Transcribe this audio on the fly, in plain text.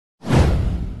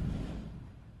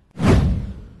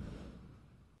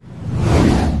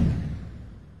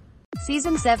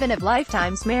Season 7 of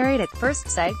Lifetime's Married at First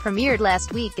Sight premiered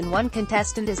last week, and one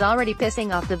contestant is already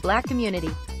pissing off the black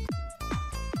community.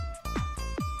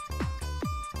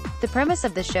 The premise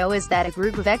of the show is that a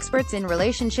group of experts in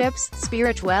relationships,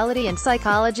 spirituality and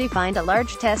psychology find a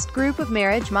large test group of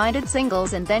marriage-minded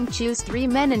singles and then choose 3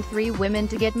 men and 3 women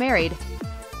to get married.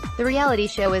 The reality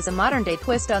show is a modern-day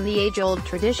twist on the age-old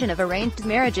tradition of arranged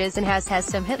marriages and has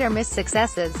some hit-or-miss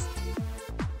successes.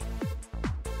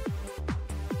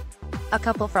 A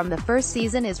couple from the first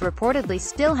season is reportedly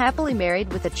still happily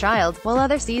married with a child, while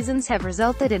other seasons have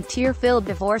resulted in tear-filled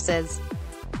divorces.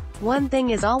 One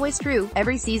thing is always true,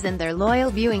 every season their loyal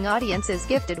viewing audience is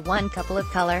gifted one couple of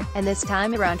color, and this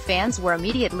time around fans were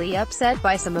immediately upset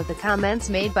by some of the comments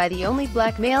made by the only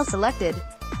black male selected.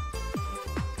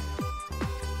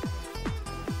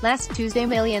 Last Tuesday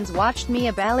millions watched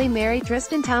Mia Bally marry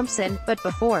Tristan Thompson, but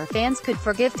before fans could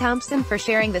forgive Thompson for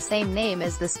sharing the same name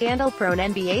as the scandal-prone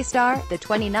NBA star, the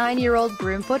 29-year-old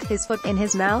groom put his foot in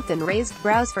his mouth and raised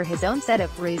brows for his own set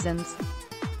of reasons.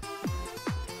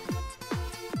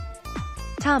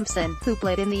 Thompson, who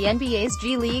played in the NBA's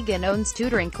G League and owns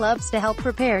tutoring clubs to help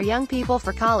prepare young people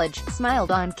for college,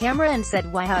 smiled on camera and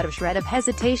said without a shred of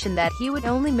hesitation that he would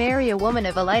only marry a woman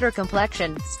of a lighter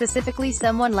complexion, specifically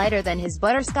someone lighter than his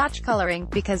butterscotch coloring,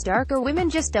 because darker women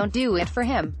just don't do it for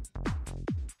him.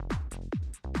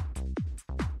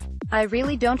 "I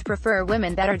really don't prefer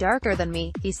women that are darker than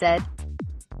me," he said.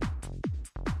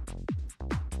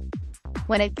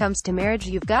 "When it comes to marriage,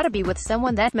 you've gotta be with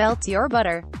someone that melts your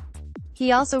butter."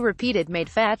 He also repeated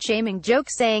made fat-shaming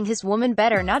jokes, saying his woman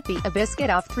better not be a biscuit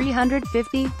off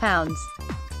 350 pounds.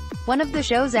 One of the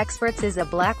show's experts is a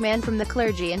black man from the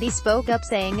clergy, and he spoke up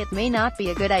saying it may not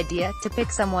be a good idea to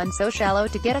pick someone so shallow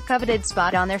to get a coveted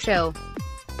spot on their show.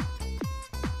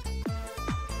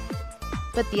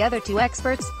 But the other 2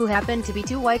 experts, who happened to be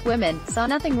 2 white women, saw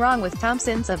nothing wrong with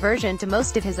Thompson's aversion to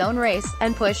most of his own race,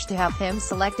 and pushed to have him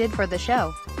selected for the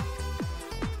show.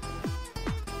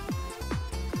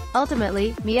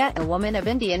 Ultimately, Mia, a woman of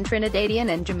Indian, Trinidadian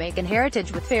and Jamaican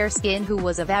heritage with fair skin who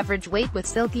was of average weight with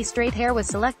silky straight hair, was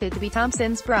selected to be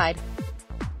Thompson's bride.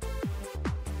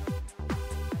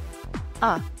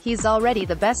 "Ah, he's already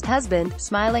the best husband,"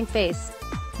 smiling face.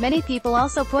 Many people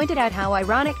also pointed out how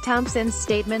ironic Thompson's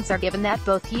statements are, given that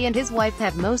both he and his wife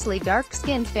have mostly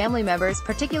dark-skinned family members,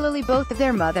 particularly both of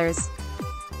their mothers.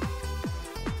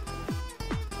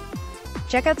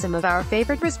 Check out some of our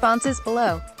favorite responses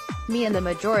below. Me and the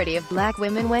majority of black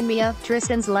women when Mia,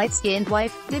 Tristan's light-skinned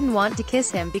wife, didn't want to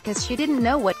kiss him because she didn't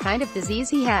know what kind of disease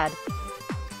he had.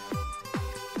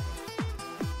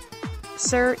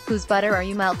 "Sir, whose butter are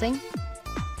you melting?"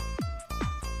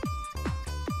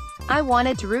 "I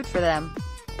wanted to root for them."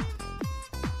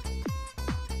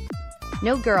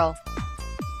 "No girl,